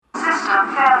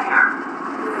System failure.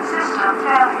 System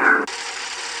failure.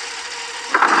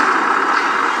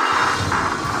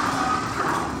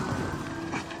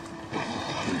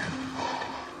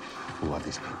 Who are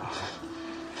these people?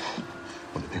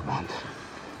 What do they want?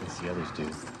 As the others do.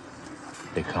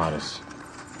 They caught us.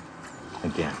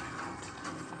 Again.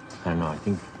 I don't know, I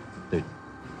think they're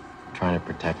trying to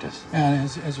protect us.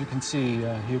 And as you can see,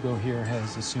 Hugo here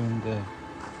has assumed the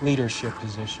leadership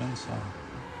position, so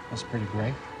that's pretty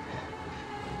great.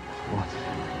 What?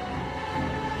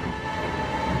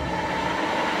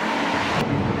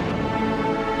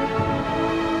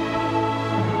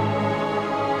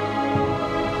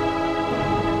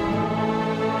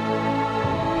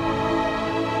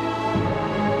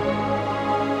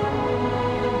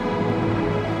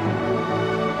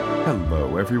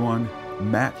 Hello everyone,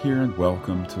 Matt here and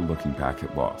welcome to Looking Back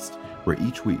at Lost, where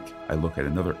each week I look at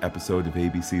another episode of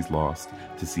ABC's Lost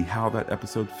to see how that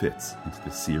episode fits into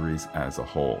the series as a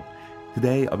whole.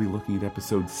 Today I'll be looking at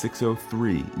episode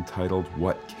 603 entitled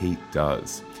What Kate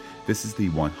Does. This is the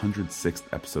 106th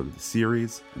episode of the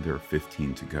series and there are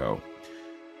 15 to go.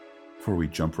 Before we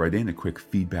jump right in, a quick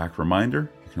feedback reminder.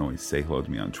 You can always say hello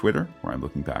to me on Twitter, where I'm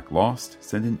Looking Back Lost.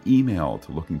 Send an email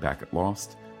to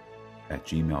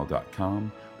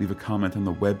lookingbackatlost@gmail.com. Leave a comment on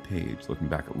the webpage,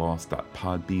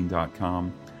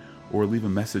 lookingbackatlost.podbean.com, or leave a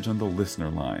message on the listener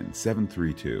line,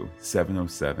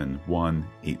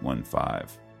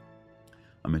 732-707-1815.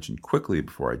 I'll mention quickly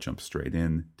before I jump straight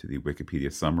in to the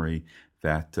Wikipedia summary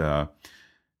that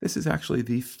this is actually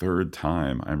the third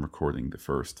time I'm recording the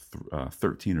first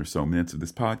 13 or so minutes of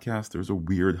this podcast. There was a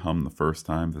weird hum the first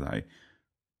time that I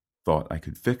thought I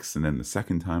could fix, and then the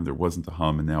second time there wasn't a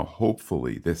hum, and now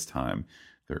hopefully this time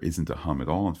there isn't a hum at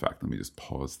all. In fact, let me just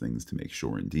pause things to make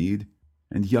sure indeed.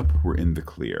 And yup, we're in the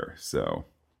clear, so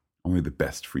only the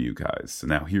best for you guys. So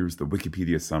now here's the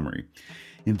Wikipedia summary.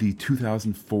 In the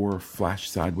 2004 Flash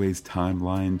Sideways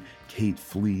timeline, Kate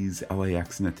flees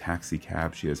LAX in a taxi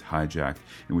cab she has hijacked,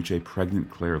 in which a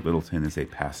pregnant Claire Littleton is a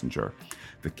passenger.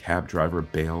 The cab driver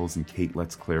bails and Kate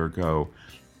lets Claire go,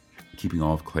 keeping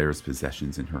all of Claire's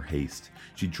possessions in her haste.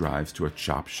 She drives to a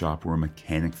chop shop where a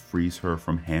mechanic frees her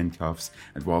from handcuffs,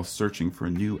 and while searching for a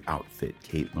new outfit,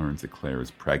 Kate learns that Claire is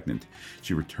pregnant.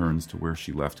 She returns to where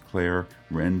she left Claire,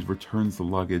 and returns the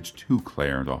luggage to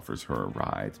Claire and offers her a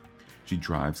ride. She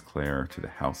drives Claire to the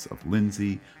house of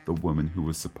Lindsay, the woman who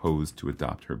was supposed to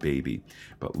adopt her baby.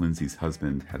 But Lindsay's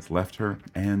husband has left her,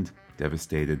 and,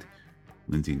 devastated,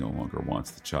 Lindsay no longer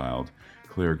wants the child.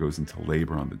 Claire goes into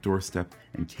labor on the doorstep,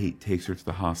 and Kate takes her to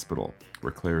the hospital,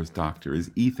 where Claire's doctor is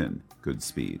Ethan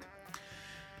Goodspeed.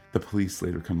 The police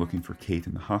later come looking for Kate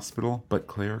in the hospital, but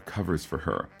Claire covers for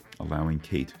her, allowing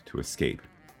Kate to escape.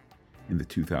 In the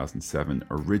 2007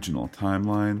 original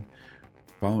timeline,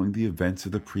 following the events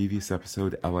of the previous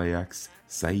episode LAX,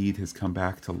 Sayid has come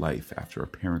back to life after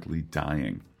apparently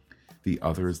dying. The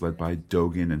others, led by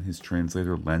Dogan and his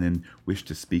translator Lennon, wish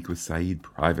to speak with Sayid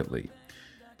privately.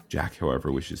 Jack,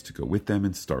 however, wishes to go with them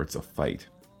and starts a fight.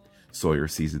 Sawyer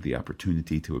seizes the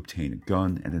opportunity to obtain a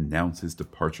gun and announce his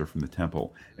departure from the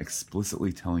temple,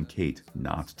 explicitly telling Kate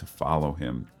not to follow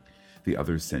him. The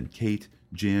others send Kate,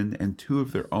 Jin, and two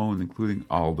of their own, including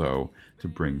Aldo, to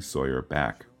bring Sawyer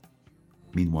back.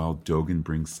 Meanwhile, Dogan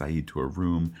brings Sayid to a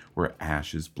room where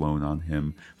ash is blown on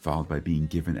him, followed by being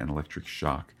given an electric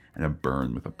shock and a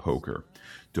burn with a poker.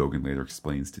 Dogan later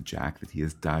explains to Jack that he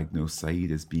has diagnosed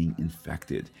Sayid as being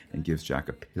infected and gives Jack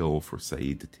a pill for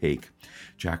Sayid to take.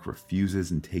 Jack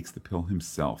refuses and takes the pill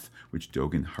himself, which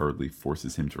Dogan hurriedly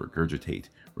forces him to regurgitate,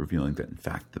 revealing that in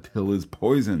fact the pill is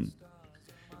poison.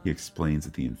 He explains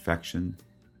that the infection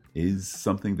is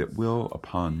something that will,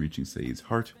 upon reaching Sayid's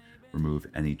heart, remove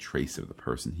any trace of the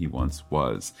person he once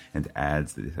was, and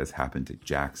adds that it has happened to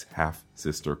Jack's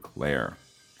half-sister Claire.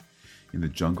 In the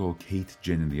jungle, Kate,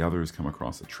 Jin, and the others come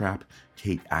across a trap.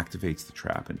 Kate activates the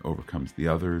trap and overcomes the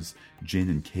others. Jin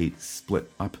and Kate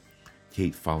split up.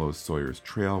 Kate follows Sawyer's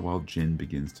trail while Jin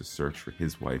begins to search for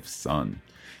his wife's son.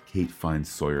 Kate finds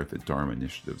Sawyer at the Dharma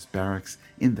Initiative's barracks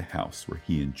in the house where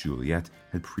he and Juliet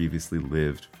had previously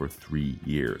lived for 3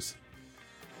 years.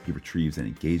 He retrieves an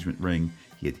engagement ring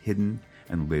he had hidden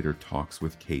and later talks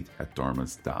with Kate at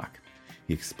Dharma's dock.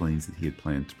 He explains that he had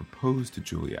planned to propose to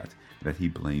Juliet and that he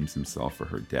blames himself for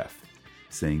her death,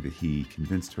 saying that he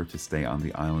convinced her to stay on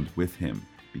the island with him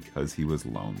because he was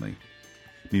lonely.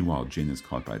 Meanwhile, Jin is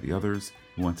caught by the others,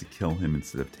 who want to kill him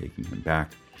instead of taking him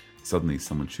back. Suddenly,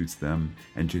 someone shoots them,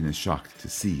 and Jin is shocked to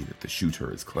see that the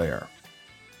shooter is Claire.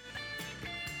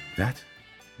 That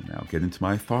will now get into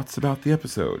my thoughts about the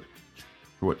episode,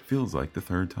 for what feels like the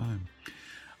third time.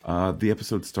 The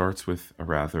episode starts with a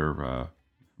rather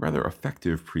rather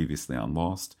effective previously on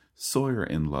Lost, Sawyer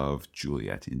in love,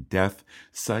 Juliet in death,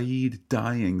 Sayid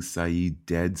dying, Sayid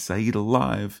dead, Sayid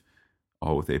alive,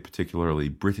 all with a particularly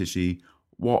Britishy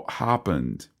 "what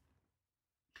happened?"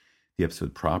 The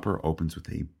episode proper opens with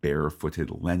a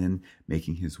barefooted Lennon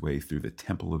making his way through the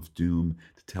Temple of Doom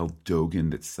to tell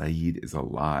Dogen that Sayid is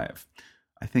alive.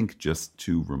 I think just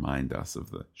to remind us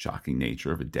of the shocking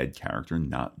nature of a dead character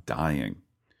not dying.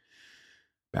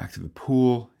 Back to the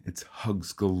pool, it's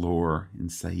hugs galore, and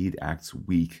Sayid acts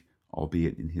weak,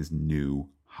 albeit in his new,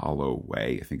 hollow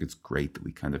way. I think it's great that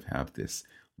we kind of have this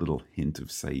little hint of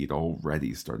Sayid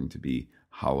already starting to be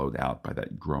hollowed out by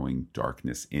that growing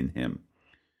darkness in him.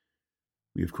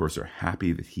 We, of course, are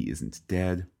happy that he isn't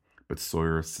dead, but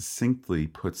Sawyer succinctly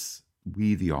puts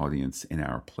we, the audience, in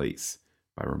our place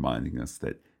by reminding us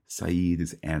that Sayid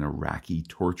is an Iraqi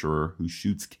torturer who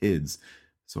shoots kids,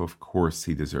 so of course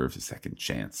he deserves a second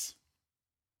chance.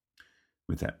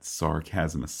 With that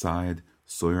sarcasm aside,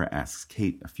 Sawyer asks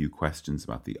Kate a few questions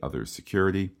about the other's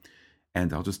security,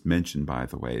 and I'll just mention, by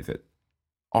the way, that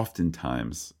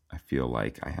oftentimes I feel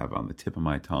like I have on the tip of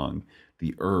my tongue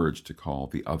the urge to call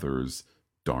the others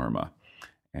Dharma.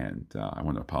 And I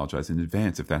want to apologize in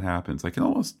advance if that happens. I can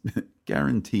almost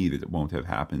guarantee that it won't have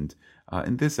happened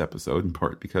in this episode, in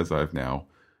part because I've now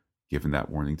given that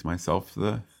warning to myself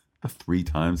the 3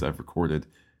 times I've recorded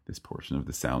this portion of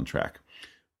the soundtrack.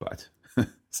 But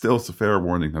still, it's a fair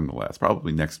warning nonetheless.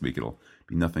 Probably next week it'll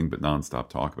be nothing but nonstop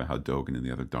talk about how Dogen and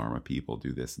the other Dharma people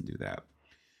do this and do that.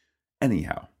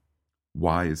 Anyhow,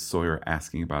 why is Sawyer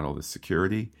asking about all this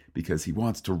security? Because he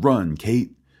wants to run,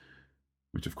 Kate.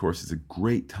 Which, of course, is a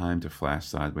great time to flash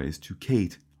sideways to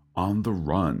Kate on the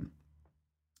run.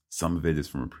 Some of it is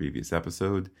from a previous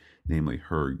episode, namely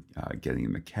her getting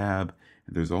in the cab,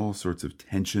 and there's all sorts of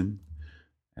tension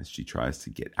as she tries to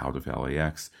get out of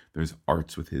LAX. There's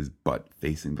Arts with his butt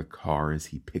facing the car as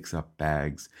he picks up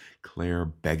bags, Claire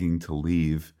begging to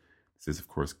leave. This is, of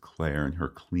course, Claire and her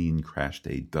clean crash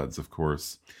day duds, of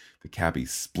course. The cabbie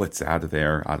splits out of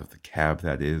there, out of the cab,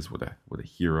 that is. What a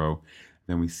hero.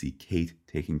 Then we see Kate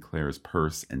taking Claire's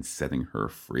purse and setting her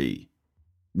free.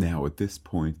 Now, at this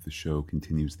point, the show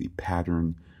continues the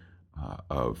pattern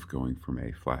of going from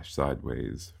a flash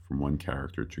sideways from one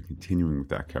character to continuing with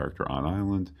that character on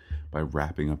island by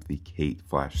wrapping up the Kate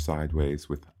flash sideways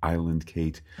with Island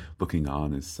Kate looking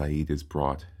on as Sayid is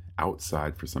brought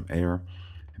outside for some air.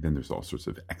 And then there's all sorts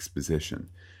of exposition.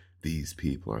 These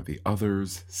people are the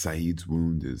others. Sayid's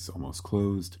wound is almost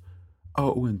closed.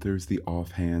 Oh, and there's the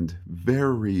offhand,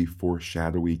 very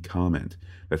foreshadowy comment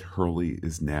that Hurley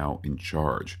is now in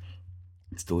charge.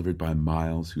 It's delivered by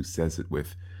Miles, who says it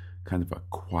with kind of a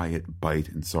quiet bite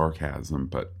and sarcasm,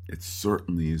 but it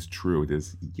certainly is true. It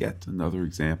is yet another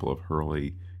example of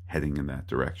Hurley heading in that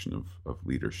direction of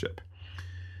leadership.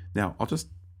 Now, I'll just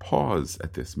pause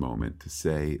at this moment to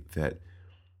say that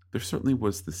there certainly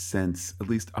was the sense, at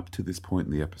least up to this point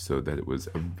in the episode, that it was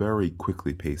a very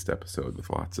quickly paced episode with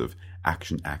lots of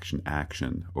action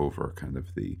over kind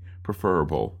of the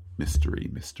preferable mystery.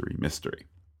 I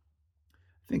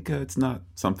think it's not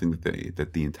something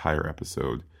that the entire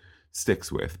episode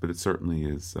sticks with, but it certainly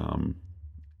is,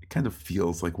 it kind of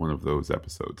feels like one of those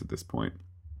episodes at this point.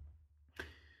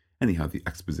 Anyhow, the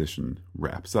exposition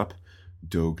wraps up.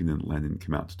 Dogen and Lennon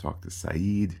come out to talk to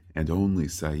Sayid, and only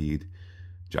Sayid.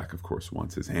 Jack, of course,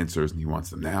 wants his answers, and he wants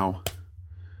them now.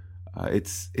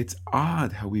 It's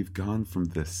odd how we've gone from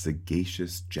the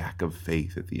sagacious Jack of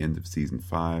Faith at the end of Season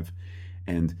 5,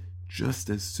 and just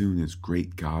as soon as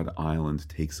Great God Island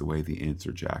takes away the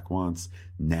answer Jack wants,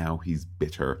 now he's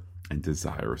bitter and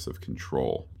desirous of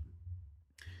control.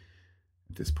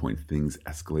 At this point, things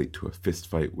escalate to a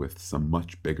fistfight with some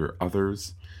much bigger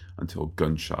others, until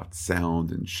gunshots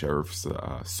sound and Sheriff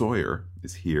Sawyer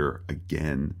is here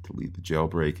again to lead the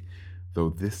jailbreak, though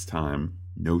this time,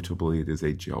 notably, it is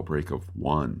a jailbreak of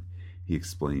 1. He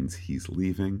explains he's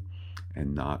leaving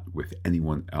and not with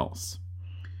anyone else.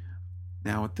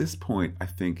 Now, at this point, I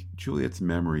think Juliet's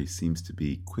memory seems to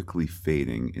be quickly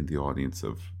fading in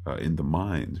the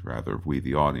mind of we,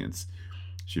 the audience.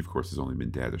 She, of course, has only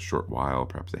been dead a short while,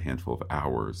 perhaps a handful of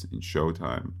hours in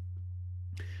showtime.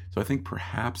 So I think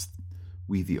perhaps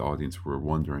we, the audience, were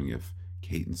wondering if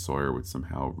Kate and Sawyer would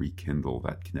somehow rekindle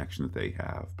that connection that they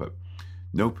have. But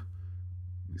nope.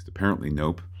 At least apparently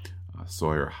nope.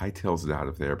 Sawyer hightails it out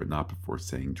of there, but not before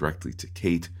saying directly to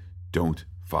Kate, "Don't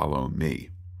follow me."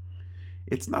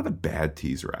 It's not a bad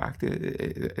teaser act.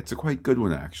 It's a quite good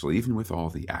one, actually, even with all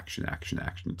the action.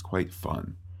 It's quite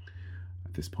fun.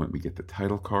 At this point, we get the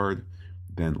title card.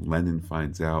 Then Lennon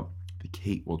finds out that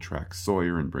Kate will track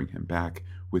Sawyer and bring him back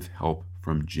with help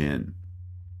from Jin.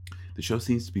 The show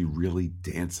seems to be really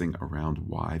dancing around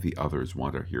why the others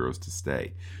want our heroes to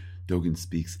stay. Dogen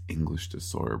speaks English to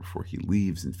Sawyer before he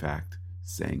leaves, in fact,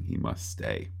 saying he must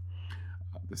stay.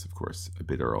 This, of course, a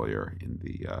bit earlier in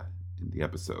the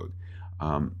episode.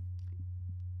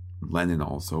 Lennon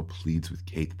also pleads with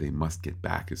Kate that they must get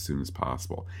back as soon as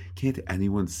possible. Can't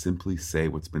anyone simply say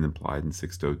what's been implied in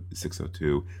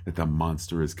 602, that the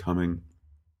monster is coming?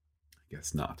 I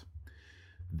guess not.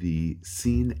 The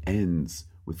scene ends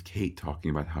with Kate talking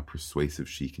about how persuasive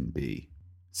she can be.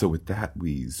 So with that,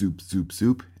 we zoop, zoop,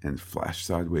 zoop, and flash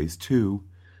sideways to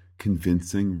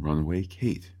convincing runaway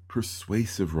Kate.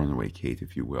 Persuasive runaway Kate,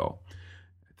 if you will.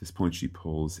 At this point, she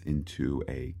pulls into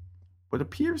what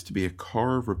appears to be a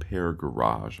car repair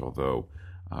garage, although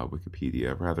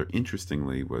Wikipedia, rather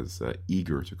interestingly, was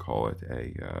eager to call it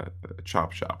a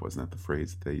chop shop. Wasn't that the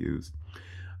phrase that they used?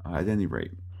 At any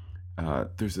rate,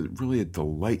 there's really a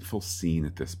delightful scene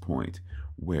at this point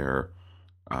where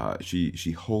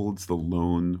she holds the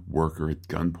lone worker at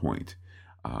gunpoint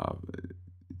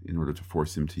in order to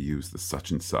force him to use the such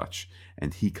and such,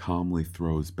 and he calmly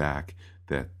throws back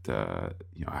that,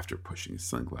 after pushing his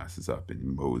sunglasses up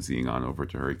and moseying on over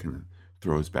to her, he kind of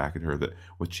throws back at her that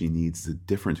what she needs is a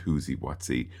different whoozy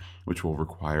whatsy, which will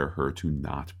require her to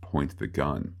not point the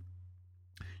gun.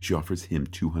 She offers him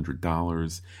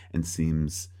 $200 and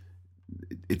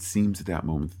it seems at that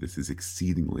moment that this is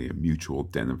exceedingly a mutual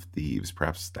den of thieves.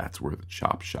 Perhaps that's where the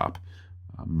chop shop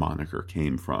moniker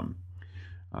came from.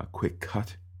 Quick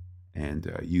cut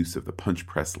and use of the punch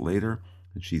press later,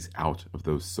 and she's out of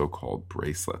those so-called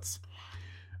bracelets.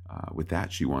 With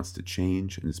that, she wants to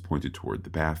change and is pointed toward the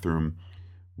bathroom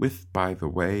with, by the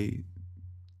way,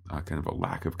 kind of a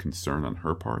lack of concern on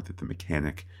her part that the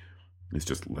mechanic is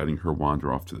just letting her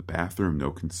wander off to the bathroom.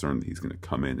 No concern that he's going to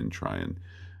come in and try and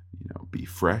be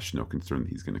fresh. No concern that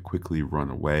he's going to quickly run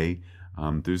away.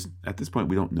 At this point,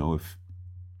 we don't know if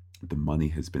the money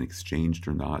has been exchanged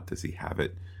or not. Does he have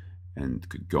it and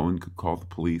could call the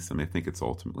police? I mean, I think it's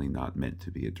ultimately not meant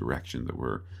to be a direction that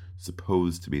we're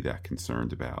supposed to be that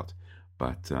concerned about.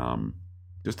 But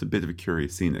just a bit of a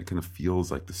curious scene. It kind of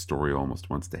feels like the story almost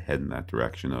wants to head in that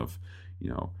direction of,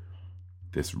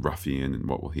 this ruffian and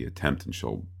what will he attempt, and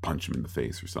she'll punch him in the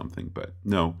face or something. But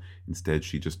no, instead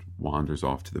she just wanders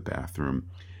off to the bathroom,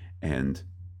 and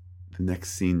the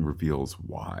next scene reveals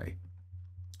why.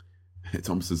 It's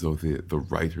almost as though the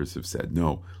writers have said,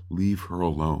 no, leave her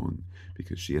alone,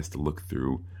 because she has to look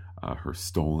through her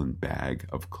stolen bag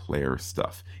of Claire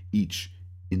stuff. Each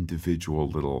individual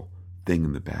little thing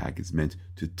in the bag is meant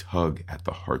to tug at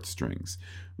the heartstrings.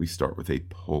 We start with a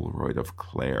Polaroid of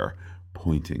Claire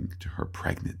pointing to her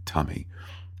pregnant tummy.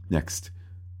 Next,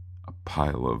 a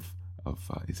pile of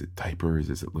is it diapers?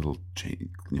 Is it little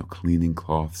cleaning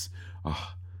cloths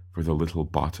for the little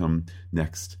bottom?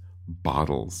 Next,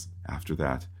 bottles. After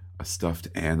that, a stuffed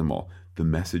animal. The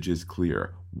message is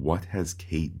clear. What has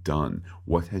Kate done?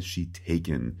 What has she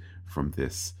taken from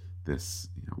this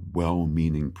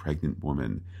well-meaning pregnant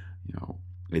woman?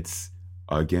 It's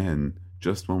again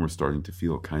just when we're starting to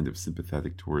feel kind of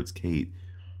sympathetic towards Kate.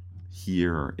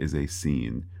 Here is a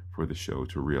scene for the show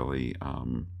to really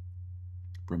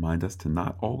remind us to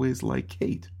not always like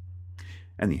Kate.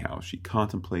 Anyhow, she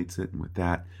contemplates it, and with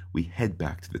that, we head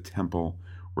back to the temple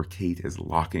where Kate is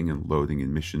locking and loading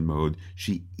in mission mode.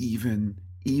 She even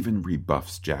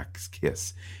rebuffs Jack's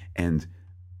kiss, and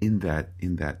in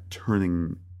that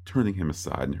turning him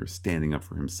aside and her standing up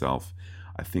for himself,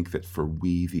 I think that for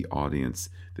we, the audience,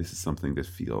 this is something that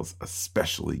feels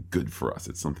especially good for us.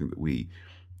 It's something that we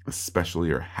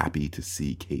especially are happy to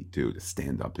see Kate do, to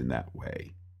stand up in that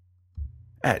way.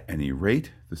 At any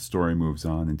rate, the story moves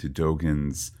on into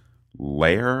Dogen's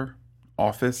lair,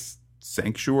 office,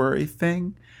 sanctuary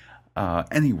thing.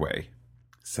 Anyway,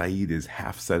 Saeed is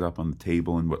half set up on the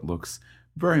table in what looks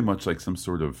very much like some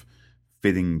sort of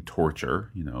fitting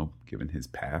torture, given his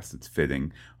past, it's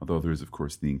fitting, although there's, of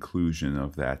course, the inclusion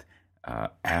of that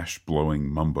ash-blowing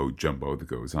mumbo-jumbo that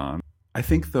goes on. I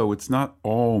think, though, it's not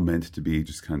all meant to be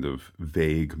just kind of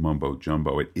vague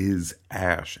mumbo-jumbo. It is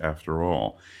ash, after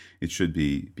all. It should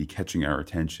be catching our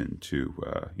attention to,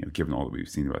 given all that we've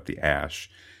seen about the ash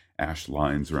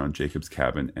lines around Jacob's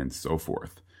cabin, and so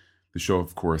forth. The show,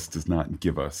 of course, does not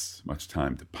give us much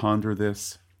time to ponder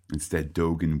this. Instead,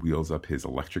 Dogen wheels up his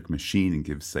electric machine and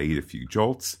gives Saeed a few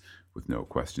jolts, with no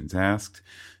questions asked.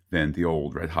 Then the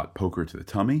old red-hot poker to the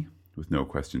tummy, with no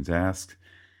questions asked.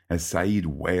 As Saeed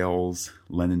wails,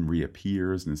 Lennon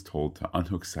reappears and is told to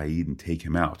unhook Saeed and take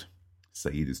him out.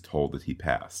 Saeed is told that he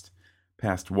passed.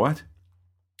 Passed what?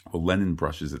 Well, Lennon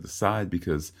brushes it aside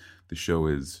because The show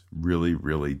is really,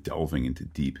 really delving into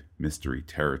deep mystery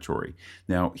territory.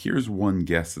 Now, here's one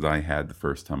guess that I had the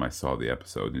first time I saw the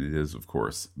episode, and it is, of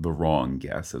course, the wrong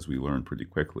guess, as we learned pretty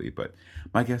quickly, but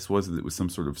my guess was that it was some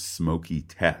sort of smoky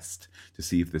test to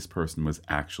see if this person was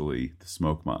actually the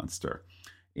smoke monster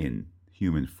in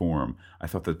human form. I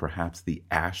thought that perhaps the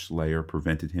ash layer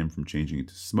prevented him from changing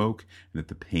into smoke, and that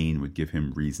the pain would give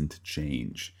him reason to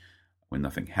change. When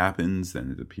nothing happens, then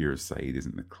it appears Sayid is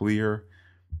in the clear.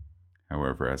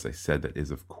 However, as I said, that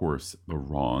is, of course, the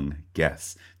wrong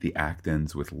guess. The act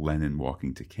ends with Lennon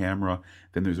walking to camera.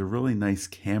 Then there's a really nice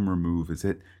camera move as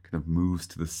it kind of moves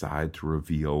to the side to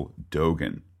reveal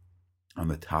Dogen. On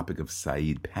the topic of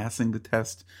Sayid passing the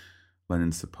test,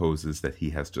 Lennon supposes that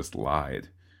he has just lied.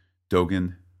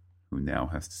 Dogen, who now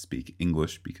has to speak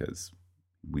English because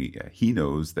he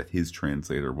knows that his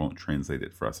translator won't translate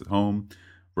it for us at home,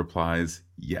 replies,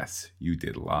 "Yes, you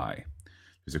did lie."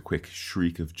 There's a quick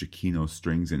shriek of Giacchino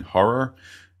strings in horror,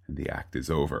 and the act is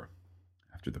over.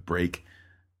 After the break,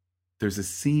 there's a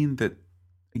scene that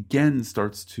again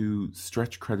starts to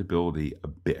stretch credibility a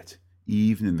bit,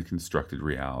 even in the constructed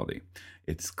reality.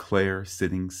 It's Claire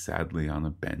sitting sadly on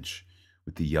a bench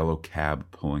with the yellow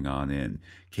cab pulling on in.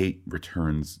 Kate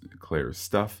returns Claire's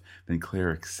stuff, then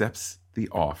Claire accepts the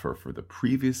offer for the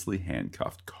previously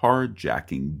handcuffed,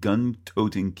 carjacking,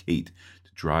 gun-toting Kate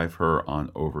to drive her on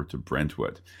over to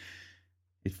Brentwood.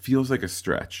 It feels like a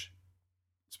stretch,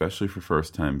 especially for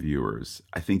first-time viewers.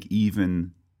 I think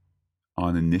even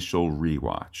on initial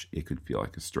rewatch, it could feel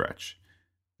like a stretch.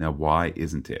 Now, why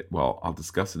isn't it? Well, I'll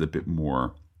discuss it a bit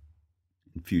more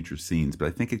in future scenes, but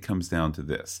I think it comes down to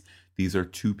this. These are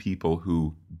two people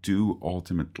who do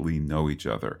ultimately know each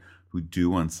other, who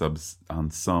do on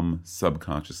some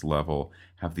subconscious level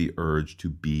have the urge to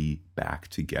be back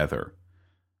together,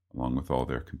 along with all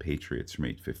their compatriots from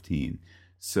 815.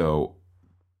 So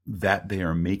that they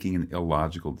are making an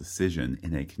illogical decision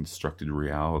in a constructed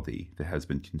reality that has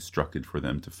been constructed for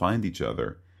them to find each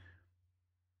other.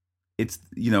 It's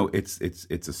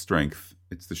a strength.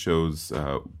 It's the show's,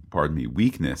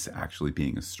 weakness actually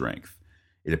being a strength.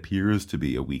 It appears to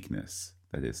be a weakness,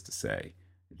 that is to say.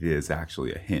 It is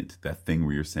actually a hint. That thing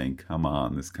where you're saying, come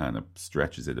on, this kind of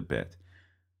stretches it a bit.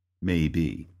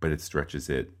 Maybe, but it stretches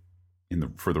it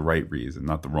for the right reason,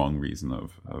 not the wrong reason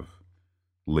of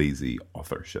lazy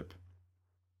authorship.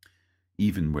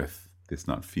 Even with this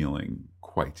not feeling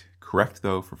quite correct,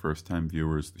 though, for first-time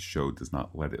viewers, the show does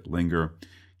not let it linger.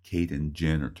 Kate and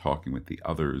Jin are talking with the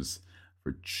others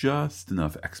for just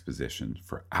enough exposition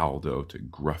for Aldo to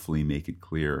gruffly make it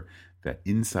clear that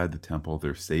inside the temple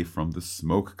they're safe from the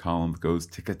smoke column that goes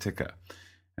ticka-ticka,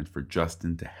 and for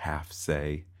Justin to half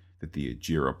say that the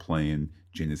Ajira plane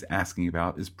Jin is asking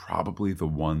about is probably the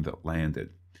one that landed.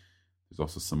 There's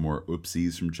also some more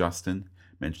oopsies from Justin,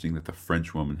 mentioning that the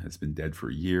French woman has been dead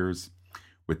for years.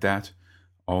 With that,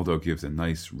 Aldo gives a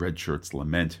nice red shirt's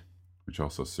lament, which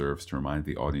also serves to remind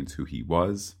the audience who he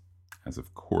was, as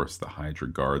of course the Hydra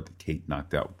guard that Kate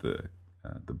knocked out the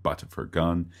butt of her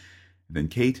gun. And then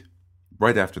Kate,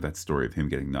 right after that story of him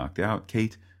getting knocked out,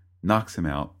 Kate knocks him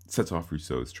out, sets off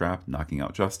Rousseau's trap, knocking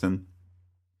out Justin.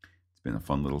 It's been a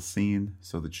fun little scene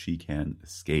so that she can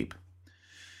escape.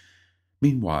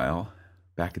 Meanwhile,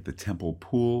 back at the temple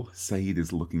pool, Sayid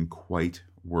is looking quite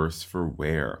worse for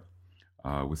wear,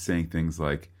 with saying things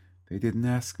like, "They didn't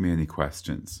ask me any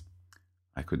questions."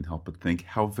 I couldn't help but think,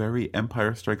 how very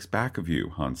Empire Strikes Back of you,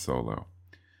 Han Solo.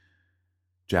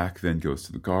 Jack then goes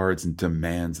to the guards and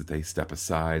demands that they step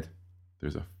aside.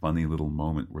 There's a funny little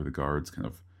moment where the guards kind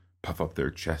of puff up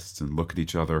their chests and look at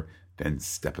each other, then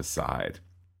step aside.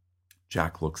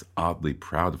 Jack looks oddly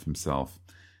proud of himself,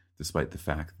 despite the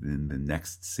fact that in the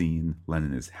next scene,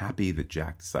 Lennon is happy that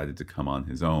Jack decided to come on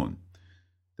his own.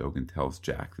 Dogen tells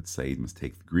Jack that Sayid must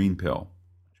take the green pill,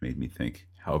 which made me think,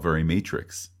 how very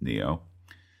Matrix, Neo.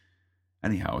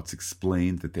 Anyhow, it's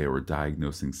explained that they were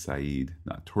diagnosing Sayid,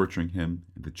 not torturing him,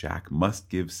 and that Jack must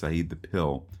give Sayid the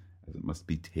pill, as it must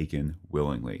be taken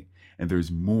willingly. And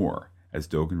there's more, as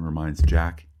Dogen reminds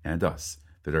Jack and us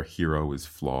that our hero is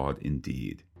flawed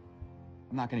indeed.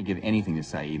 I'm not going to give anything to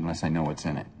Sayid unless I know what's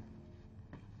in it.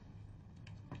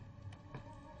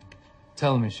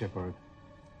 Tell me, Shepard.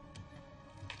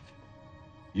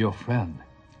 Your friend.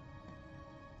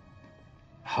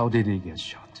 How did he get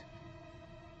shot?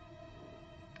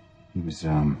 He was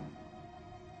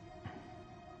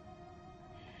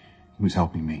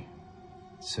helping me.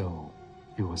 So,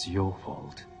 it was your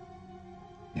fault.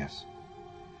 Yes.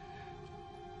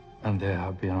 And there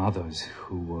have been others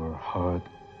who were hurt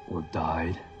or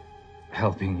died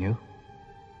helping you?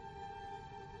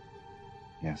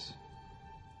 Yes.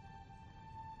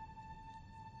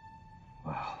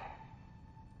 Well,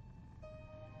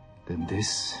 then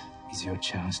this is your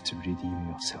chance to redeem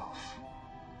yourself.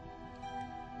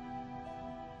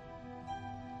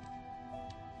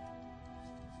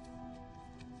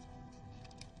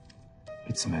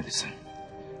 It's medicine,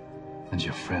 and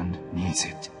your friend needs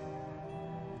it.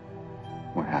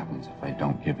 What happens if I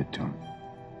don't give it to him?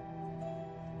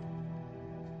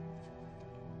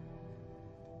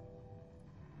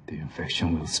 The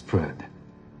infection will spread.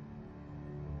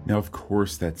 Now, of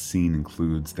course, that scene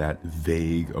includes that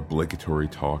vague, obligatory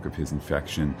talk of his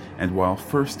infection, and while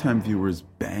first-time viewers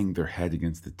bang their head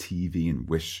against the TV and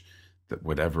wish that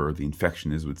whatever the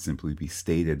infection is would simply be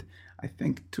stated, I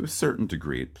think to a certain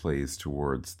degree it plays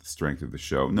towards the strength of the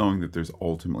show, knowing that there's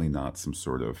ultimately not some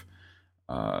sort of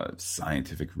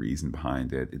scientific reason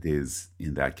behind it. It is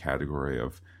in that category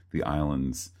of the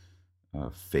island's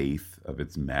faith, of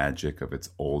its magic, of its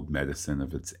old medicine,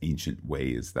 of its ancient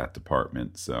ways, that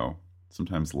department. So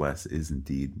sometimes less is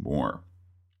indeed more.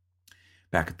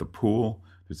 Back at the pool,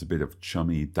 there's a bit of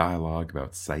chummy dialogue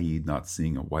about Sayid not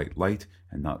seeing a white light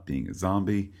and not being a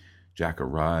zombie. Jack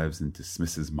arrives and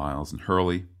dismisses Miles and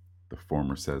Hurley. The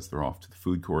former says they're off to the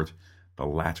food court. The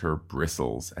latter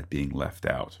bristles at being left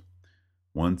out.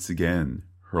 Once again,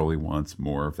 Hurley wants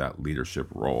more of that leadership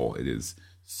role. It is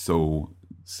so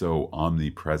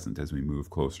omnipresent as we move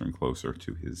closer and closer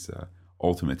to his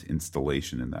ultimate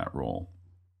installation in that role.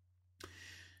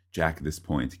 Jack at this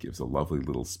point gives a lovely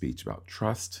little speech about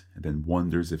trust and then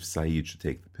wonders if Sayid should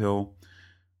take the pill.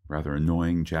 Rather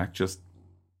annoying, Jack just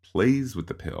plays with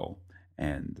the pill,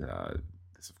 and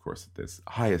this, of course, at this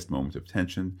highest moment of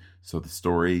tension, so the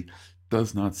story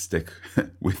does not stick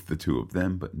with the two of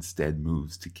them, but instead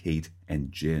moves to Kate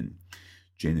and Jin.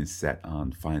 Jin is set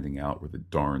on finding out where the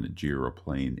darn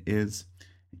gyroplane is,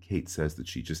 and Kate says that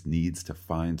she just needs to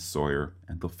find Sawyer,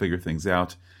 and they'll figure things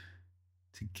out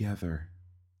together.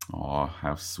 Aw,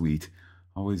 how sweet.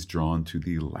 Always drawn to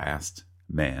the last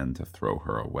man to throw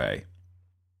her away.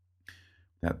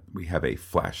 That we have a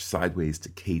flash sideways to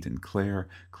Kate and Claire.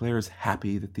 Claire is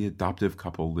happy that the adoptive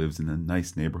couple lives in a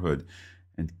nice neighborhood,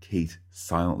 and Kate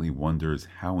silently wonders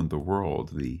how in the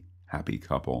world the happy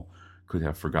couple could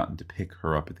have forgotten to pick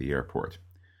her up at the airport.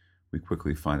 We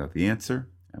quickly find out the answer,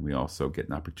 and we also get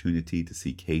an opportunity to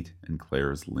see Kate and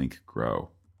Claire's link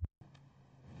grow.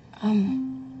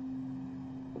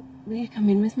 Will you come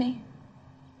in with me?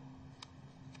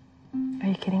 Are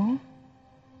you kidding me?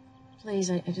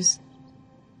 Please, I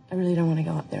really don't want to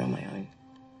go up there on my own.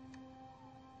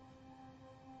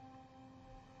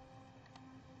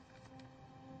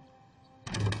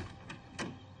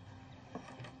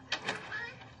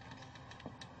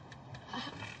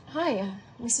 Hi,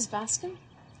 Mrs. Bascom.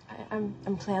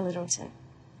 I'm Claire Littleton.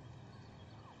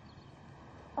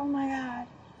 Oh my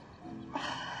God.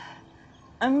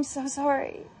 I'm so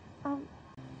sorry.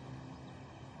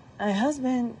 My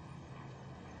husband...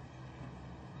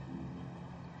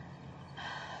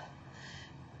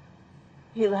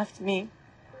 He left me.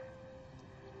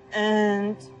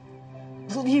 And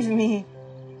believe me,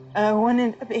 I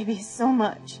wanted a baby so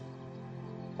much.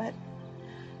 But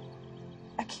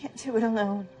I can't do it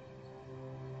alone.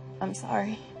 I'm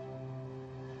sorry.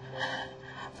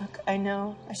 Look, I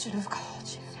know I should have called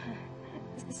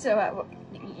you. So,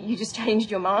 you just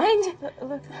changed your mind?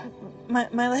 Look, my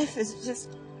life is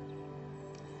just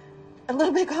a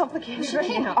little bit complicated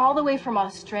right now. All the way from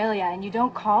Australia, and you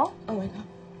don't call? Oh my God.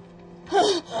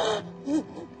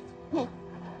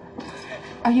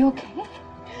 Are you okay?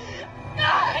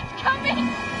 No, it's coming!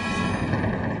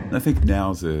 And I think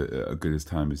now's a good as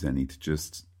time as any to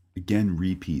just again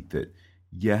repeat that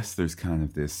yes, there's kind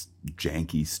of this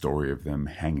janky story of them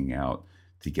hanging out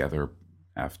together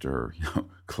after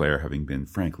Claire having been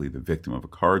frankly the victim of a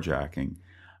carjacking.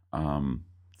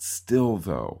 Still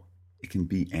though, it can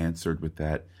be answered with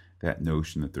that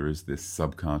notion that there is this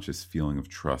subconscious feeling of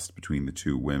trust between the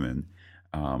two women.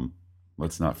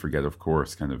 Let's not forget, of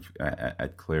course, kind of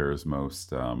at Claire's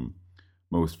most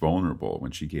vulnerable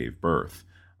when she gave birth.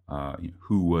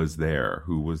 Who was there?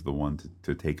 Who was the one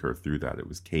to take her through that? It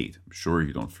was Kate. I'm sure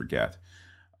you don't forget.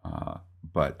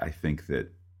 But I think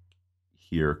that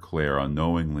here Claire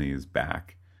unknowingly is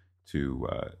back to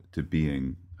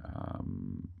being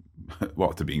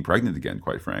to being pregnant again,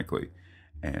 quite frankly.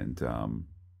 And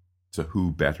so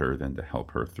who better than to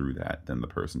help her through that than the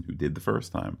person who did the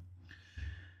first time?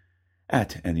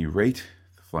 At any rate,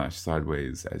 the flash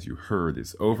sideways, as you heard,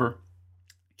 is over.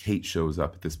 Kate shows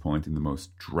up at this point in the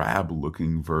most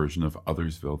drab-looking version of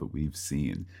Othersville that we've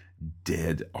seen.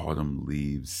 dead autumn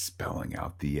leaves spelling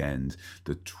out the end,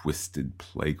 the twisted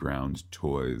playground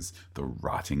toys, the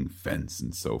rotting fence,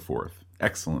 and so forth.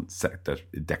 Excellent set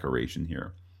decoration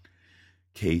here.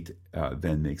 Kate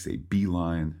then makes a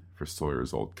beeline for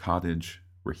Sawyer's old cottage,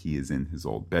 where he is in his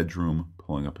old bedroom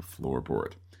pulling up a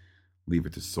floorboard. Leave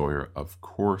it to Sawyer, of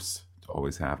course, to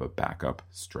always have a backup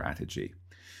strategy.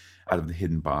 Out of the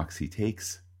hidden box, he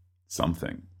takes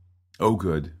something. Oh,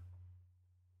 good.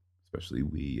 Especially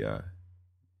we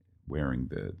wearing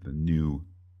the new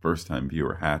first-time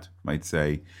viewer hat might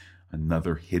say.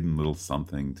 Another hidden little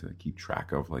something to keep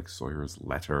track of, like Sawyer's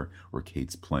letter or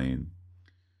Kate's plane.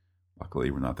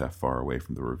 Luckily, we're not that far away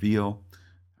from the reveal.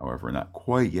 However, not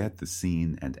quite yet. The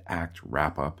scene and act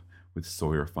wrap up with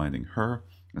Sawyer finding her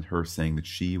and her saying that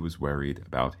she was worried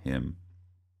about him.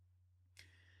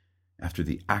 After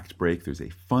the act break, there's a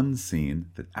fun scene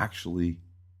that actually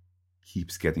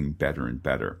keeps getting better and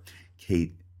better.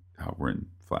 Kate, we're in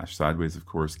Flash Sideways, of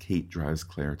course. Kate drives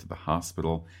Claire to the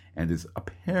hospital and is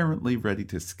apparently ready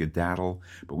to skedaddle,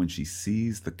 but when she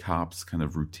sees the cops kind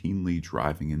of routinely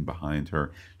driving in behind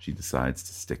her, she decides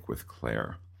to stick with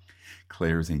Claire.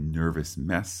 Claire's a nervous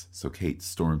mess, so Kate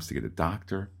storms to get a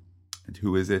doctor. And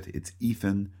who is it? It's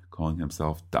Ethan, calling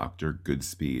himself Dr.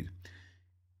 Goodspeed.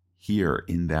 Here,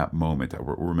 in that moment,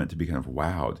 we're meant to be kind of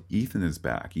wowed. Ethan is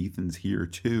back. Ethan's here,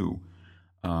 too.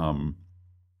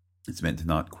 It's meant to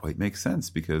not quite make sense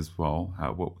because, well,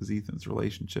 what was Ethan's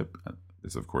relationship?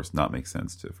 This, of course, not makes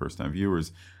sense to first-time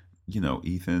viewers. You know,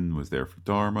 Ethan was there for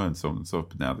Dharma and so on and so forth,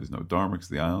 but now there's no Dharma because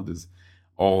the island is...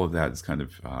 All of that is kind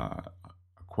of a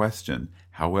question.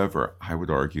 However, I would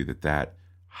argue that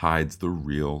hides the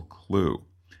real clue,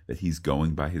 that he's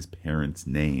going by his parents'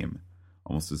 name,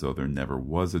 almost as though there never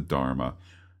was a Dharma,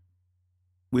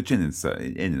 which in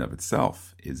and of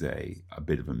itself is a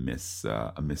bit of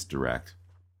a misdirect,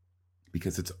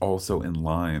 because it's also in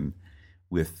line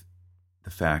with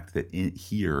the fact that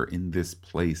here, in this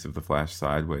place of the Flash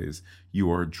Sideways,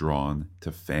 you are drawn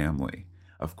to family.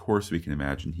 Of course, we can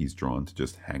imagine he's drawn to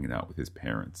just hanging out with his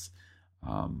parents.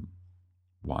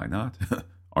 Why not?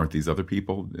 Aren't these other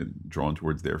people drawn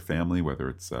towards their family, whether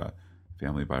it's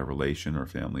family by relation or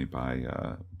family by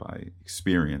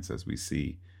experience, as we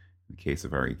see in the case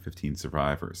of our 815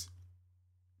 survivors?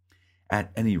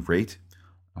 At any rate,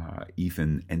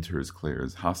 Ethan enters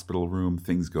Claire's hospital room.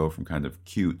 Things go from kind of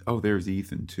cute, oh, there's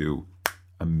Ethan, to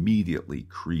immediately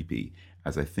creepy,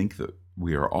 as I think that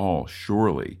we are all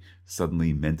surely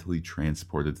suddenly mentally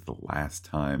transported to the last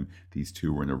time these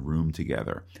two were in a room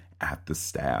together at the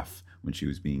staff when she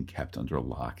was being kept under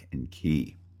lock and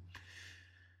key.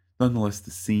 Nonetheless,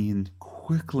 the scene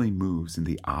quickly moves in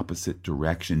the opposite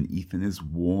direction. Ethan is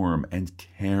warm and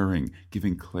caring,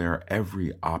 giving Claire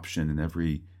every option and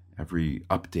every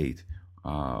update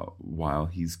while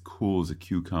he's cool as a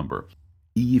cucumber.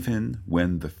 Even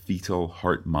when the fetal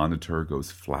heart monitor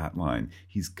goes flatline,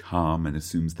 he's calm and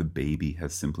assumes the baby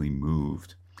has simply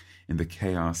moved. In the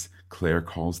chaos, Claire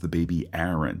calls the baby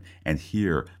Aaron, and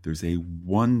here there's a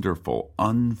wonderful,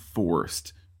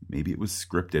 unforced, maybe it was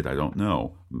scripted, I don't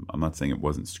know. I'm not saying it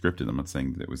wasn't scripted, I'm not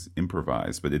saying that it was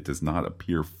improvised, but it does not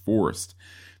appear forced.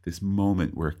 This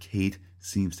moment where Kate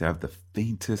seems to have the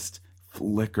faintest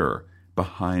flicker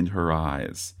behind her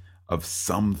eyes of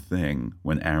something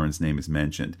when Aaron's name is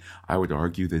mentioned. I would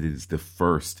argue that it is the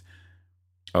first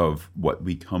of what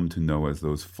we come to know as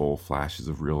those full flashes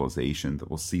of realization that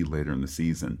we'll see later in the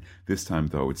season. This time,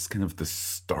 though, it's kind of the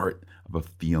start of a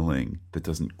feeling that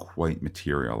doesn't quite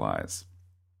materialize.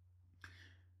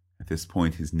 At this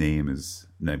point, his name is,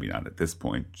 maybe not at this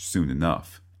point, soon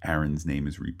enough, Aaron's name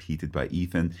is repeated by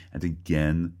Ethan, and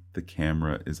again, the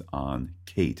camera is on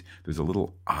Kate. There's a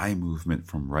little eye movement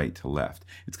from right to left.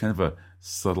 It's kind of a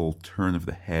subtle turn of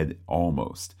the head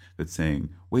almost that's saying,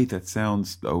 wait, that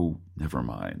sounds, oh, never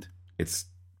mind. It's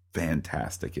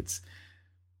fantastic.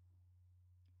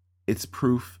 It's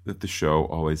proof that the show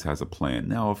always has a plan.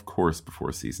 Now, of course,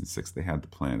 before season 6, they had the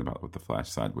plan about what the Flash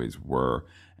Sideways were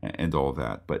and all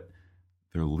that, but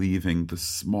they're leaving the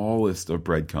smallest of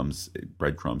breadcrumbs.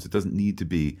 It doesn't need to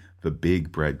be the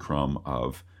big breadcrumb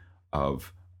of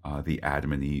the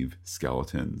Adam and Eve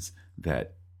skeletons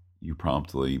that you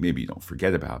promptly, maybe you don't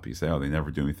forget about, but you say, oh, they never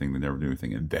do anything,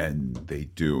 and then they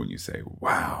do, and you say,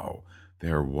 wow,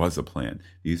 there was a plan.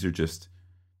 These are just,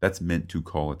 that's meant to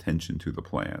call attention to the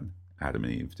plan, Adam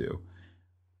and Eve do.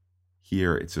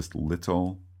 Here, it's just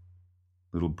little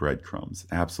breadcrumbs.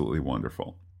 Absolutely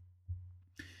wonderful.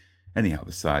 Anyhow,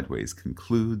 the Sideways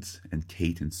concludes, and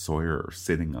Kate and Sawyer are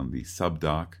sitting on the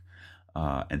subdock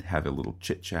and have a little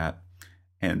chit-chat.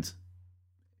 And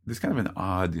there's kind of an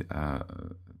odd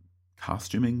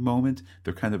costuming moment,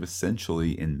 they're kind of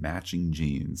essentially in matching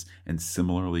jeans and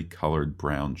similarly colored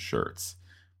brown shirts.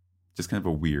 Just kind of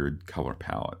a weird color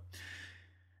palette.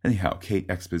 Anyhow, Kate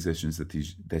expositions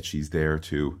that she's there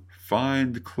to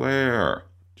find Claire,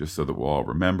 just so that we'll all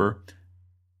remember.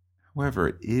 However,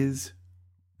 it is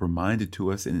reminded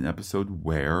to us in an episode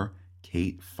where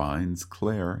Kate finds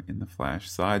Claire in the Flash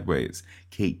sideways.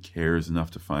 Kate cares enough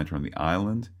to find her on the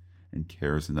island and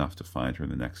cares enough to find her in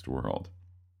the next world.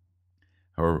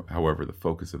 However, the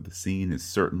focus of the scene is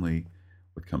certainly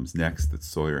what comes next, that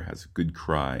Sawyer has a good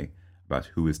cry about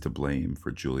who is to blame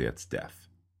for Juliet's death.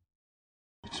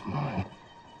 It's mine.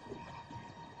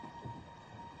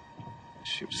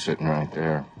 She was sitting right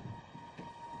there.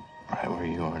 Right where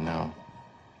you are now.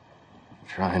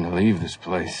 Trying to leave this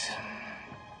place.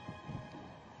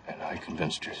 And I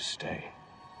convinced her to stay.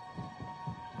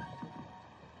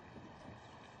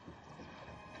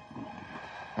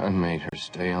 I made her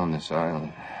stay on this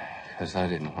island because I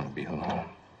didn't want to be alone.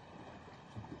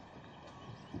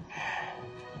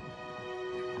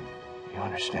 You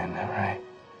understand that, right?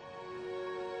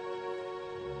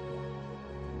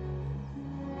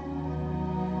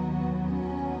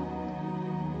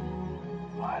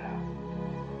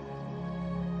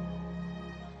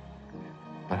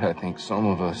 But I think some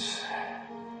of us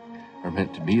are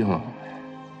meant to be alone.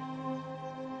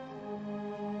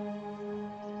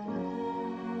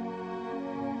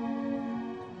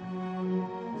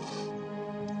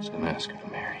 So I'm asking her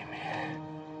to marry me.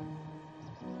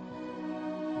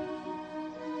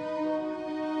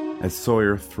 As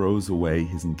Sawyer throws away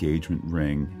his engagement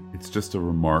ring, it's just a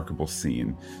remarkable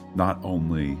scene, not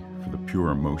only for the pure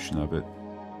emotion of it,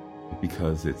 but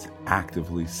because it's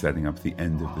actively setting up the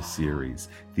end of the series,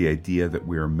 the idea that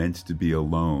we are meant to be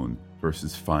alone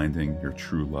versus finding your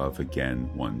true love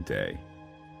again one day.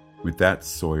 With that,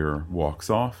 Sawyer walks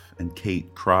off, and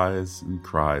Kate cries and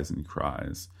cries and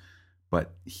cries.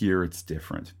 But here it's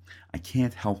different. I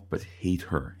can't help but hate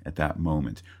her at that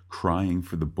moment, crying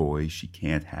for the boy she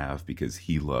can't have because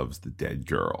he loves the dead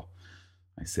girl.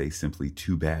 I say simply,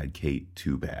 too bad, Kate,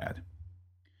 too bad.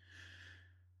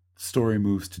 The story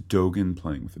moves to Dogen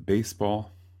playing with a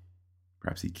baseball.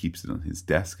 Perhaps he keeps it on his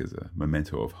desk as a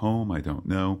memento of home, I don't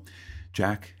know.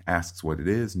 Jack asks what it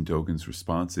is, and Dogen's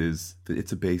response is that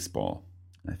it's a baseball.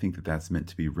 I think that that's meant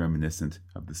to be reminiscent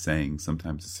of the saying,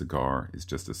 sometimes a cigar is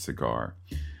just a cigar.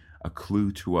 A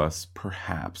clue to us,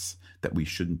 perhaps, that we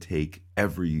shouldn't take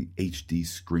every HD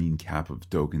screen cap of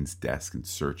Dogen's desk and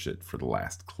search it for the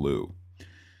last clue.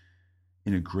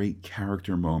 In a great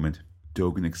character moment,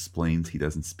 Dogen explains he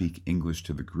doesn't speak English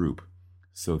to the group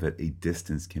so that a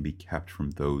distance can be kept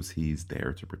from those he's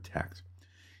there to protect.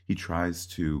 He tries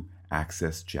to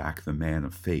access Jack, the man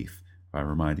of faith, by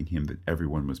reminding him that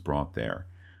everyone was brought there.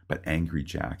 But angry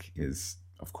Jack is,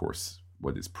 of course,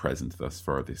 what is present thus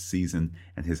far this season,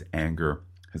 and his anger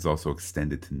has also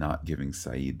extended to not giving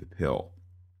Saeed the pill.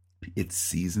 It's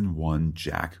season 1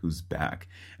 Jack who's back,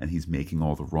 and he's making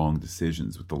all the wrong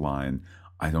decisions with the line,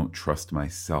 "I don't trust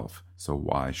myself, so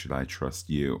why should I trust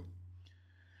you?"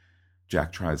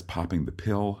 Jack tries popping the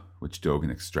pill, which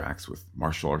Dogen extracts with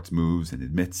martial arts moves and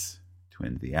admits, to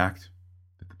end the act,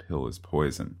 that the pill is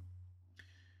poison.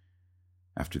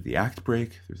 After the act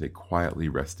break, there's a quietly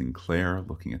resting Claire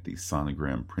looking at the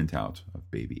sonogram printout of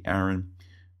baby Aaron.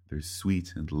 There's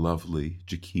sweet and lovely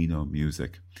Giacchino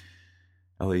music.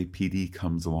 LAPD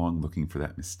comes along looking for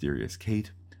that mysterious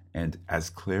Kate, and as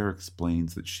Claire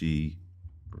explains that she,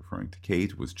 referring to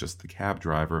Kate, was just the cab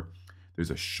driver, there's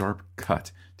a sharp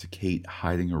cut to Kate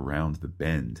hiding around the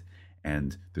bend,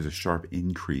 and there's a sharp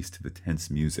increase to the tense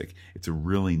music. It's a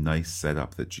really nice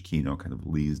setup that Giacchino kind of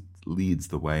leads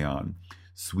the way on.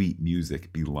 Sweet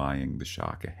music belying the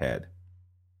shock ahead.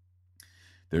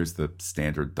 There's the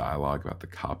standard dialogue about the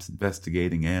cops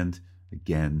investigating, and,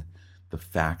 again, the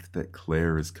fact that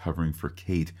Claire is covering for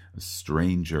Kate, a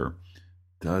stranger,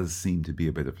 does seem to be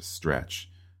a bit of a stretch.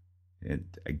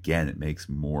 It makes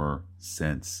more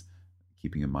sense,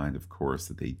 keeping in mind, of course,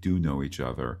 that they do know each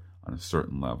other on a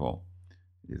certain level.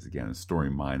 It is, again, a story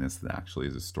minus that actually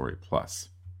is a story plus.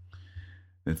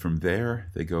 Then from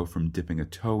there, they go from dipping a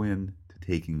toe in to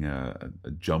taking a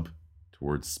jump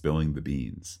towards spilling the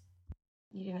beans.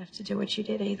 You didn't have to do what you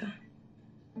did either.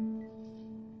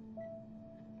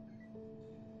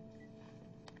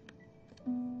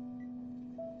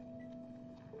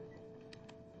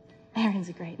 Aaron's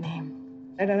a great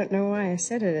name. I don't know why I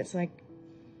said it. It's like,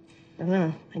 I don't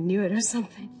know, I knew it or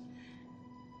something.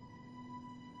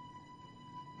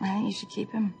 I think you should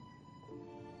keep him.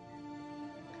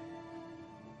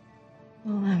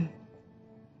 Well,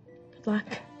 good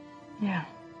luck. Yeah.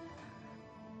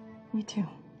 You too.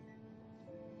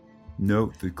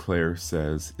 Note that Claire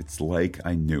says, "It's like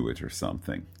I knew it," or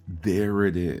something. There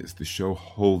it is, the show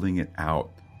holding it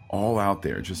out, all out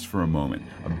there just for a moment.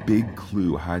 A big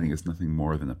clue hiding as nothing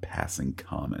more than a passing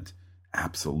comment.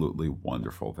 Absolutely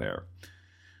wonderful there.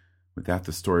 With that,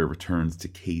 the story returns to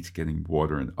Kate getting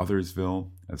water in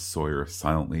Othersville as Sawyer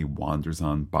silently wanders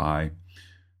on by.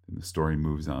 Then the story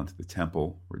moves on to the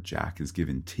temple, where Jack is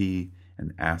given tea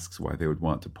and asks why they would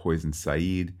want to poison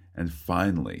Saeed, and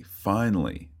finally,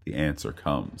 the answer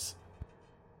comes.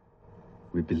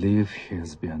 We believe he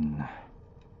has been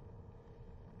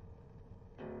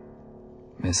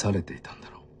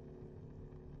메살레되었단다로.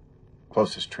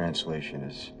 Closest translation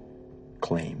is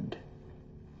claimed.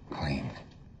 Claimed.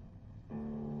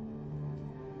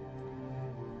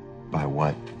 By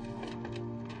what?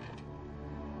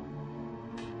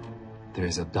 There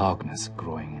is a darkness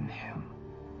growing in him.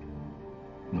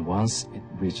 And once it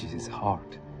reaches his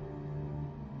heart,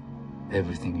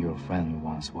 everything your friend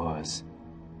once was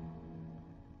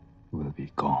will be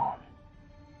gone.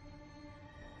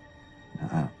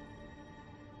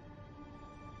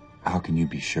 How can you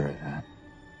be sure of that?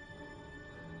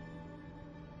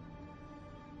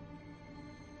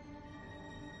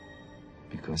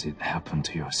 Because it happened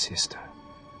to your sister.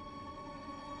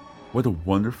 What a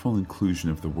wonderful inclusion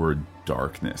of the word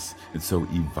darkness. It's so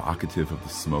evocative of the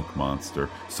smoke monster,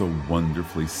 so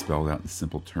wonderfully spelled out in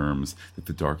simple terms that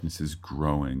the darkness is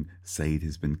growing, Saeed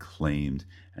has been claimed,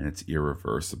 and it's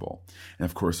irreversible. And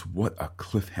of course, what a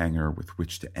cliffhanger with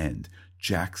which to end.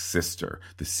 Jack's sister,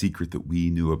 the secret that we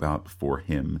knew about before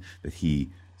him, that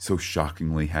he so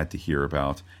shockingly had to hear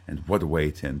about, and what a way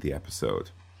to end the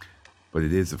episode. But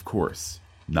it is, of course,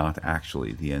 not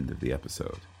actually the end of the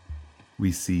episode.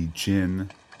 We see Jin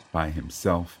by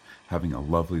himself having a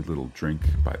lovely little drink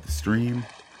by the stream.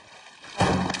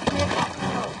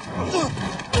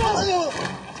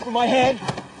 For my head.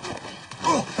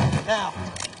 Now,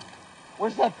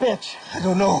 where's that bitch? I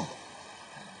don't know.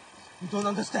 You don't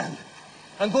understand.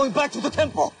 I'm going back to the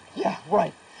temple. Yeah,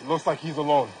 right. It looks like he's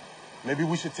alone. Maybe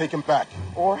we should take him back.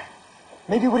 Or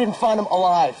maybe we didn't find him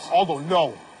alive. Aldo,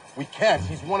 no. We can't.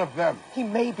 He's one of them. He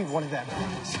may be one of them.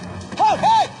 Oh,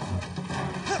 hey!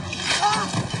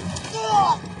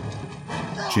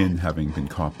 Jin having been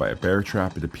caught by a bear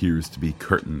trap, it appears to be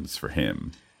curtains for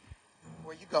him.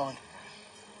 Where you going?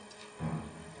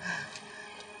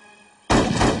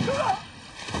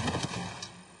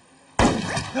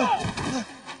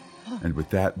 And with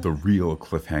that, the real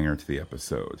cliffhanger to the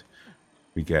episode.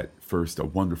 We get first a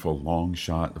wonderful long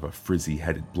shot of a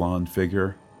frizzy-headed blonde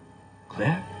figure.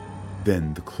 Claire?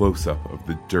 Then the close-up of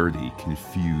the dirty,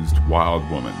 confused wild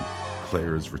woman,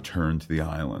 Claire's return to the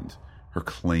island, her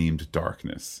claimed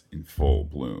darkness in full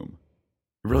bloom.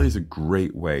 It really is a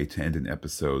great way to end an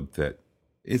episode that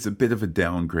is a bit of a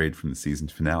downgrade from the season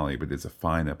finale, but is a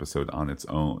fine episode on its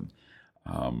own.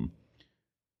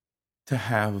 To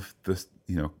have the,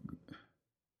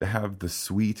 to have the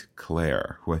sweet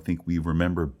Claire, who I think we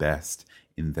remember best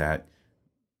in that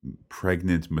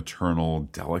pregnant, maternal,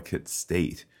 delicate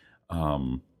state,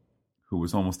 who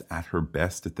was almost at her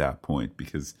best at that point,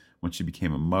 because when she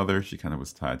became a mother, she kind of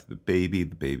was tied to the baby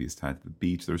is tied to the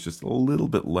beach. There was just a little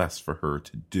bit less for her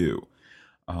to do.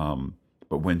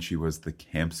 But when she was the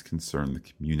camp's concern, the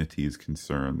community's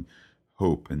concern,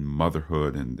 hope and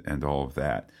motherhood and all of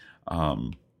that,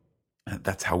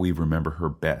 that's how we remember her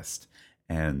best.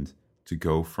 And to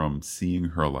go from seeing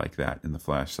her like that in The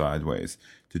Flash Sideways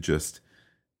to just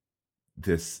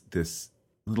this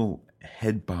little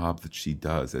head bob that she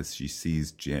does as she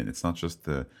sees Jin. It's not just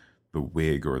the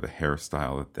wig or the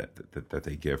hairstyle that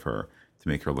they give her to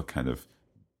make her look kind of,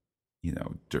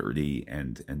 dirty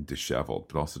and disheveled,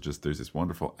 but also just there's this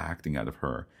wonderful acting out of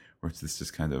her where it's this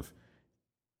just kind of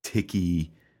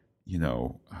ticky,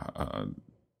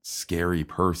 scary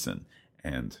person,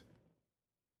 and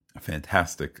a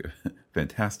fantastic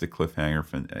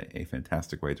cliffhanger, a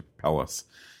fantastic way to propel us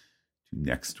to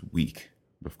next week.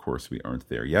 But of course, we aren't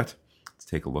there yet. Let's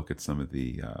take a look at some of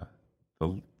the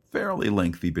fairly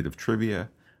lengthy bit of trivia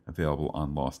available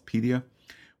on Lostpedia,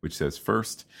 which says,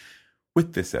 first,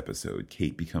 with this episode,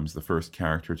 Kate becomes the first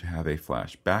character to have a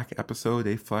flashback episode,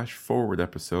 a flash forward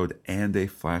episode, and a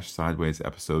flash sideways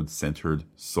episode centered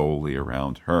solely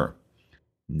around her.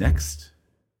 Next,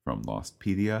 from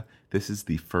Lostpedia, this is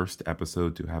the first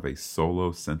episode to have a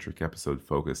solo-centric episode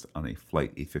focused on a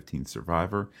Flight A-15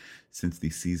 survivor since the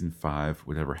Season 5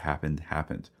 Whatever Happened,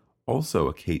 Happened. Also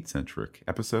a Kate-centric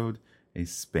episode, a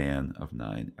span of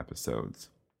 9 episodes.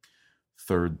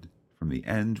 Third, from the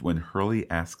end, when Hurley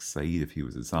asks Saeed if he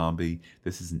was a zombie,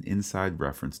 this is an inside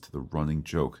reference to the running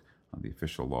joke on the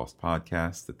official Lost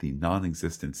podcast that the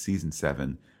non-existent Season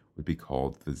 7 would be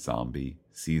called the zombie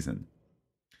season.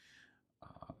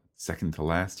 Second to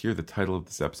last here, the title of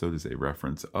this episode is a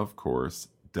reference, of course,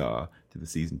 to the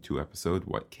season 2 episode,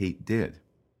 What Kate Did.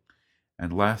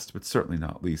 And last but certainly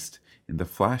not least, in the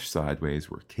flash sideways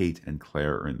where Kate and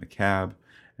Claire are in the cab,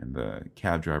 and the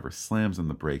cab driver slams on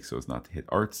the brake so as not to hit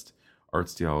Arzt.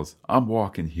 Arzt yells, "I'm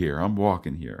walking here, I'm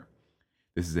walking here."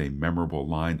 This is a memorable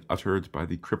line uttered by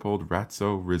the crippled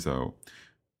Ratso Rizzo,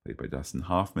 played by Dustin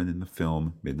Hoffman in the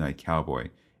film Midnight Cowboy,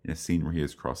 in a scene where he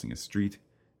is crossing a street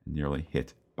and nearly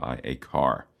hit by a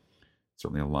car.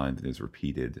 Certainly a line that is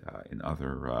repeated in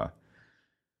other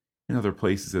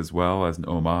places as well as an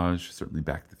homage. Certainly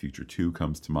Back to the Future 2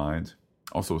 comes to mind.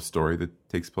 Also a story that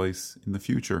takes place in the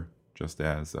future, just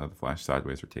as the Flash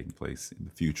Sideways are taking place in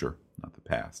the future, not the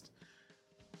past.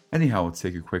 Anyhow, let's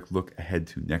take a quick look ahead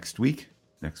to next week.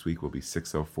 Next week will be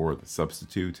 604, The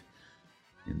Substitute.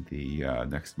 In the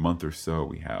next month or so,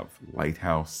 we have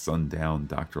Lighthouse, Sundown,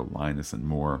 Dr. Linus, and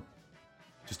more.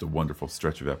 Just a wonderful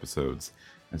stretch of episodes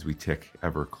as we tick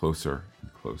ever closer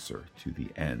and closer to the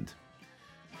end.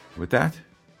 With that,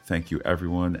 thank you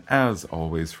everyone, as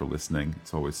always, for listening.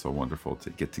 It's always so wonderful to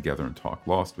get together and talk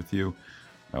Lost with you.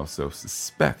 I also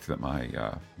suspect that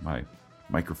my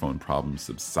microphone problem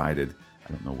subsided.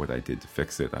 I don't know what I did to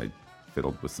fix it. I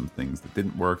fiddled with some things that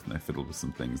didn't work, and I fiddled with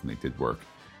some things and they did work.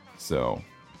 So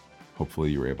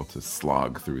hopefully you were able to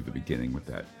slog through the beginning with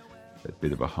that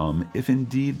bit of a hum, if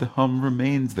indeed the hum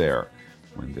remains there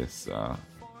when this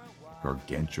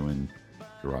gargantuan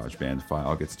GarageBand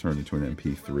file gets turned into an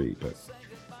MP3. But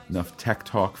enough tech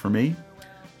talk for me.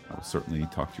 I will certainly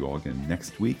talk to you all again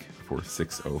next week for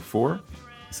 604,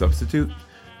 Substitute.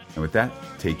 And with that,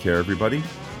 take care everybody,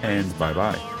 and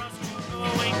bye-bye.